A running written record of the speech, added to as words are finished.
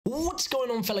What's going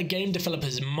on, fellow game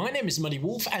developers? My name is Muddy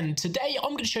Wolf, and today I'm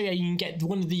going to show you how you can get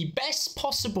one of the best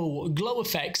possible glow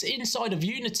effects inside of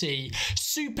Unity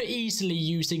super easily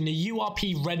using the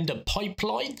URP render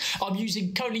pipeline. I'm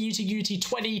currently using Unity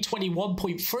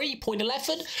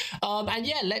 2021.3.11, and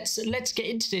yeah, let's get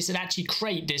into this and actually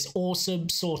create this awesome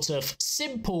sort of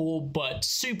simple but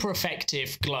super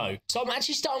effective glow. So I'm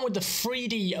actually starting with the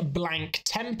 3D blank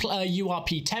template,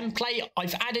 URP template.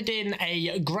 I've added in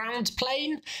a ground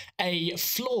plane, a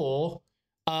floor,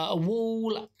 a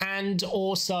wall, and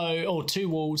also two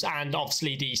walls, and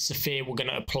obviously the sphere we're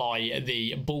going to apply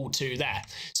the ball to there.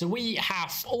 So we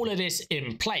have all of this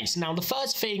in place. Now the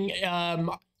first thing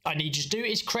I need you to do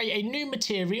is create a new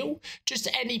material, just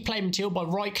any plain material, by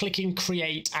right clicking,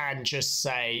 create, and just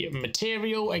say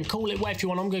material and call it whatever you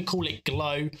want. I'm going to call it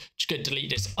glow. Just going to delete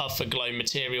this other glow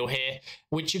material here,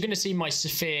 which you're going to see my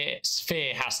sphere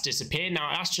has disappeared.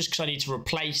 Now that's just because I need to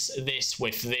replace this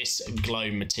with this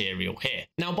glow material here.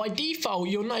 Now by default,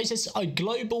 you'll notice there's a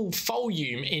global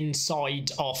volume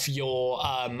inside of your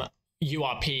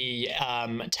URP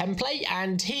template,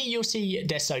 and here you'll see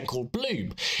there's something called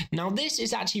bloom. Now this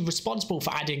is actually responsible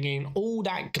for adding in all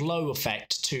that glow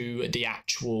effect to the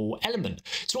actual element.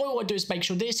 So what I want to do is make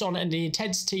sure this on, and the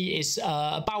intensity is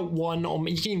about 1, or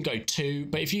you can even go 2,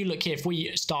 but if you look here, if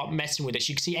we start messing with this,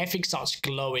 you can see everything starts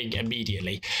glowing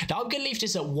immediately. Now I'm going to leave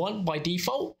this at 1 by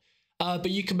default,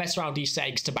 but you can mess around these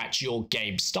settings to match your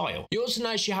game style. You also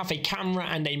notice you have a camera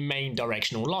and a main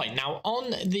directional light. Now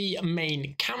on the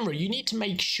main camera, you need to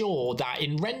make sure that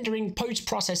in rendering,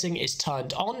 post-processing is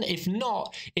turned on. If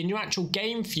not, in your actual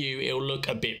game view, it'll look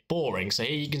a bit boring. So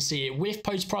here you can see it with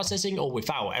post-processing or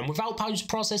without. And without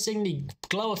post-processing, the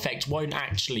glow effect won't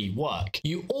actually work.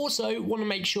 You also want to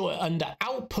make sure under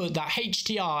output that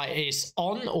HDR is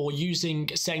on or using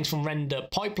settings from render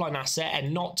pipeline asset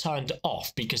and not turned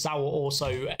off, because that will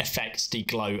also affects the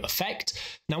glow effect.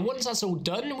 Now once that's all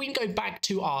done, we can go back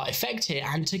to our effect here,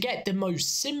 and to get the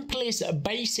most simplest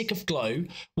basic of glow,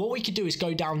 what we could do is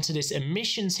go down to this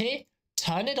emissions here,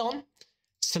 turn it on,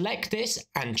 select this,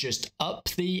 and just up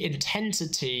the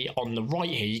intensity on the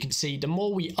right here. You can see the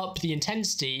more we up the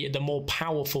intensity, the more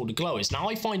powerful the glow is. Now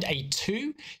I find a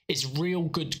 2 is real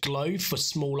good glow for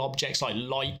small objects like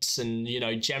lights and, you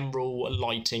know, general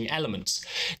lighting elements.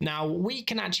 Now we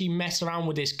can actually mess around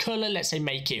with this color. Let's say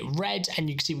make it red, and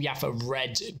you can see we have a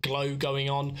red glow going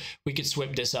on. We could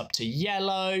swip this up to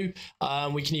yellow.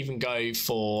 We can even go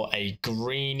for a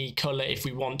greeny color if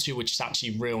we want to, which is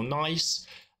actually real nice.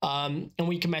 And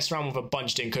we can mess around with a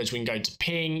bunch of different colors. We can go to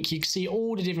pink. You can see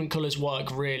all the different colors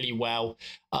work really well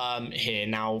here.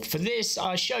 Now for this,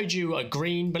 I showed you a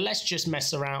green, but let's just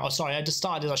mess around. Oh, sorry, I just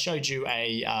started. I showed you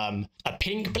a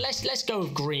pink, but let's go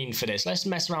with green for this. Let's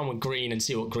mess around with green and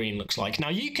see what green looks like. Now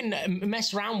you can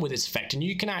mess around with this effect, and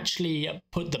you can actually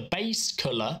put the base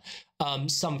color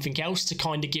something else to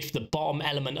kind of give the bottom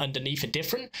element underneath a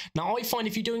different. Now I find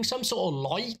if you're doing some sort of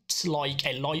light, like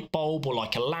a light bulb or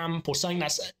like a lamp or something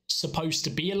that's supposed to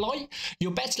be a light,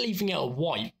 you're better leaving it a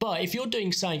white. But if you're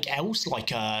doing something else like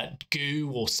a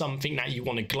goo or something that you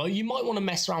want to glow, you might want to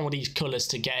mess around with these colors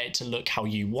to get it to look how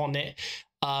you want it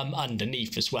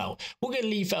underneath as well. We're going to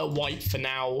leave it at white for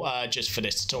now, just for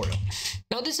this tutorial.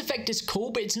 Now this effect is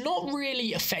cool, but it's not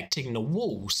really affecting the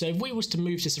walls. So if we was to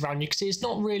move this around, you can see it's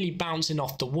not really bouncing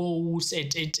off the walls.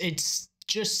 It's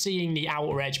just seeing the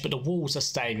outer edge, but the walls are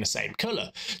staying the same color.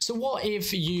 So what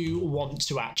if you want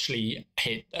to actually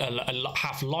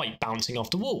have light bouncing off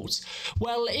the walls?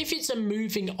 Well, if it's a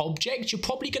moving object, you're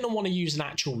probably going to want to use an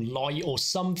actual light or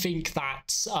something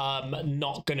that's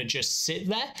not going to just sit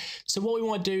there. So what we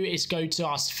want to do is go to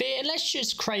our sphere, and let's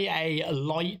just create a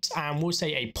light, and we'll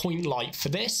say a point light for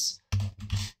this.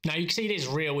 Now you can see it is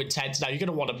real intense. Now you're going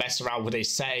to want to mess around with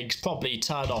these settings, probably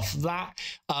turn off that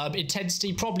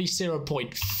intensity, probably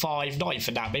 0.5, not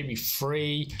even that, maybe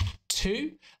 3,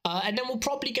 2, and then we're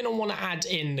probably going to want to add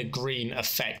in the green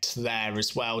effect there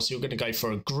as well. So you're going to go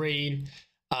for a green,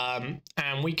 and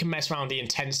we can mess around the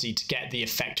intensity to get the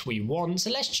effect we want. So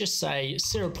let's just say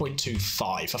 0.25.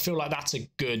 I feel like that's a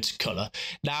good color.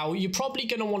 Now you're probably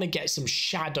going to want to get some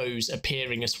shadows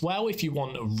appearing as well if you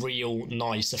want a real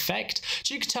nice effect.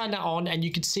 So you can turn that on, and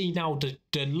you can see now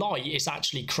the light is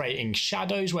actually creating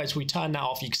shadows, whereas we turn that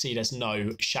off, you can see there's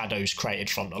no shadows created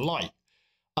from the light.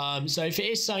 So if it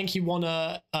is something you want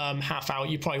to have out,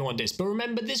 you probably want this. But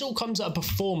remember, this all comes at a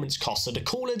performance cost. So the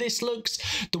cooler this looks,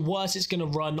 the worse it's going to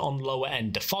run on lower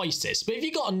end devices. But if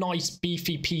you've got a nice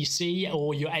beefy PC,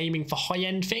 or you're aiming for high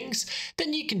end things,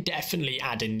 then you can definitely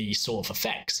add in these sort of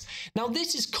effects. Now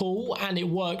this is cool, and it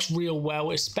works real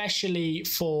well, especially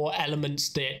for elements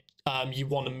that you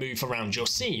want to move around your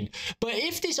scene. But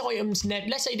if this item's,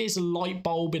 let's say there's a light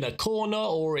bulb in a corner,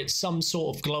 or it's some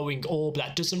sort of glowing orb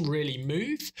that doesn't really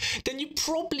move, then you're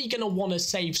probably going to want to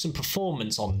save some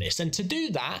performance on this. And to do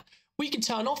that, we can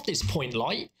turn off this point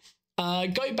light,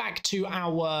 go back to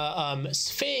our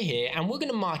sphere here, and we're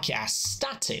going to mark it as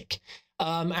static.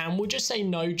 And we'll just say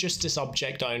no, just this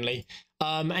object only.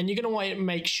 And you're going to want to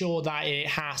make sure that it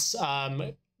has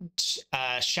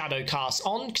shadow cast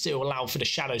on, because it will allow for the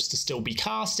shadows to still be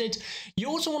casted. You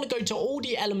also want to go to all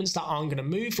the elements that aren't going to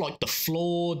move, like the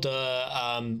floor,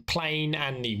 the plane,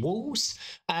 and the walls,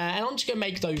 and I'm just going to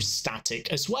make those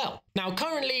static as well. Now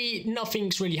currently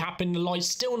nothing's really happened, the light's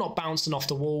still not bouncing off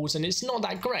the walls, and it's not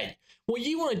that great. What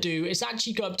you want to do is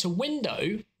actually go up to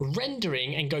Window,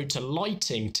 Rendering, and go to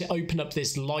Lighting to open up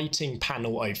this lighting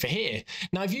panel over here.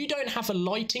 Now, if you don't have a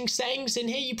lighting settings in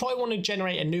here, you probably want to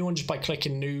generate a new one just by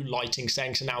clicking New Lighting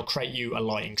Settings, and that'll create you a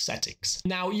lighting settings.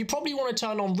 Now, you probably want to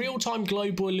turn on Real-Time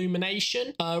Global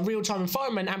Illumination, Real-Time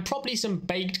Environment, and probably some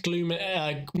Baked Gloom.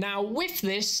 Now, with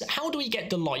this, how do we get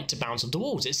the light to bounce off the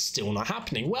walls? It's still not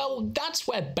happening. Well, that's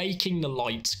where baking the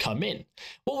lights come in.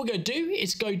 What we're going to do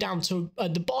is go down to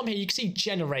the bottom here. You can see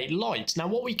Generate Light. Now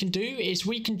what we can do is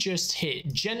we can just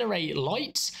hit Generate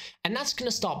Lights, and that's going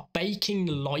to start baking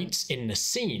the lights in the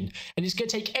scene, and it's going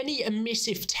to take any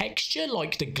emissive texture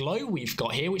like the glow we've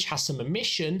got here, which has some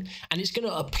emission, and it's going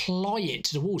to apply it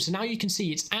to the wall. So now you can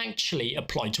see it's actually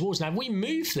applied to walls. Now if we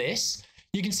move this,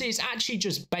 you can see it's actually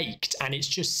just baked, and it's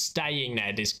just staying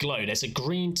there, this glow. There's a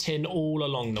green tin all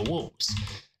along the walls.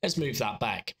 Let's move that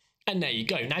back. And there you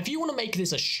go. Now, if you want to make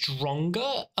this a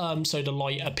stronger, so the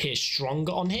light appears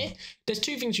stronger on here, there's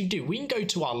two things you do. We can go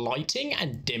to our lighting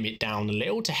and dim it down a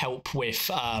little to help with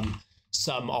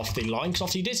some of the lighting. Because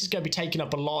obviously this is going to be taking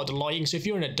up a lot of the lighting. So if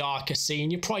you're in a darker scene,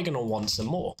 you're probably going to want some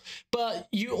more. But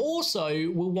you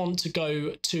also will want to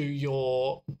go to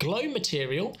your glow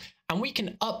material, and we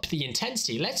can up the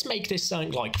intensity. Let's make this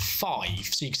something like 5.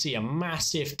 So you can see a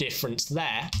massive difference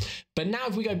there. But now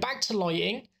if we go back to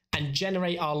lighting and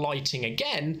generate our lighting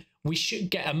again, we should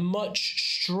get a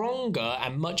much stronger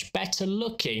and much better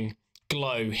looking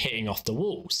glow hitting off the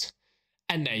walls.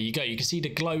 And there you go. You can see the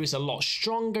glow is a lot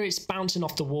stronger. It's bouncing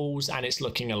off the walls and it's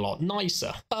looking a lot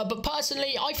nicer. But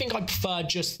personally, I think I prefer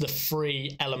just the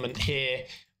free element here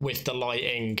with the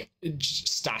lighting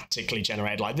statically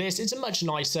generated like this. It's a much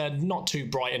nicer, not too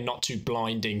bright and not too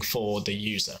blinding for the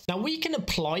user. Now we can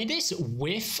apply this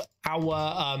with our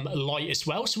light as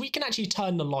well. So we can actually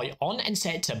turn the light on and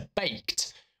set it to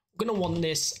baked. We're going to want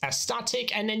this as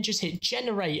static, and then just hit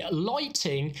generate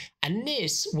lighting, and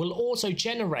this will also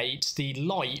generate the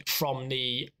light from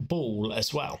the ball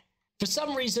as well. For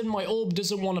some reason, my orb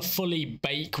doesn't want to fully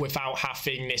bake without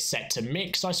having this set to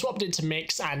mix. So I swapped it to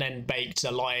mix and then baked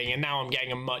the lighting, and now I'm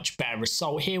getting a much better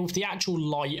result here with the actual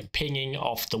light pinging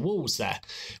off the walls there,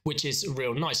 which is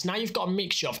real nice. Now you've got a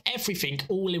mixture of everything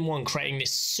all in one, creating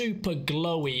this super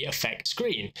glowy effect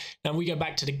screen. Now we go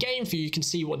back to the game view, you can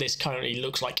see what this currently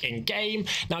looks like in game.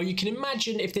 Now you can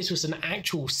imagine if this was an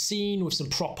actual scene with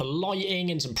some proper lighting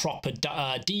and some proper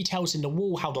details in the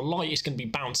wall, how the light is going to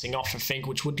be bouncing off, I think,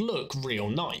 which would look real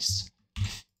nice.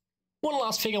 One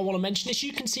last thing I want to mention is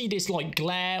you can see this like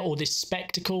glare or this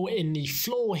spectacle in the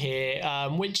floor here,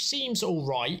 which seems all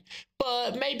right,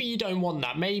 but maybe you don't want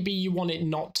that. Maybe you want it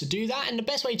not to do that, and the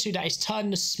best way to do that is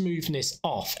turn the smoothness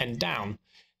off and down.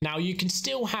 Now you can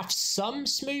still have some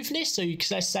smoothness, so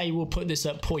let's say we'll put this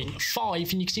at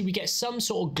 0.5, and you can see we get some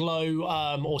sort of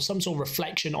glow or some sort of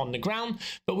reflection on the ground,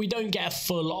 but we don't get a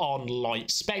full-on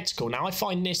light spectacle. Now I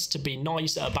find this to be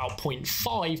nice at about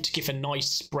 0.5 to give a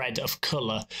nice spread of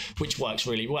colour, which works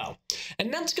really well.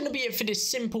 And that's going to be it for this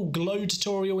simple glow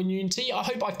tutorial in Unity. I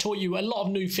hope I've taught you a lot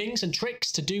of new things and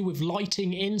tricks to do with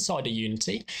lighting inside of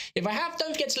Unity. If I have,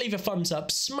 don't forget to leave a thumbs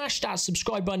up, smash that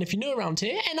subscribe button if you're new around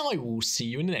here, and I will see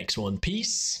you in the next one.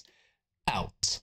 Peace out.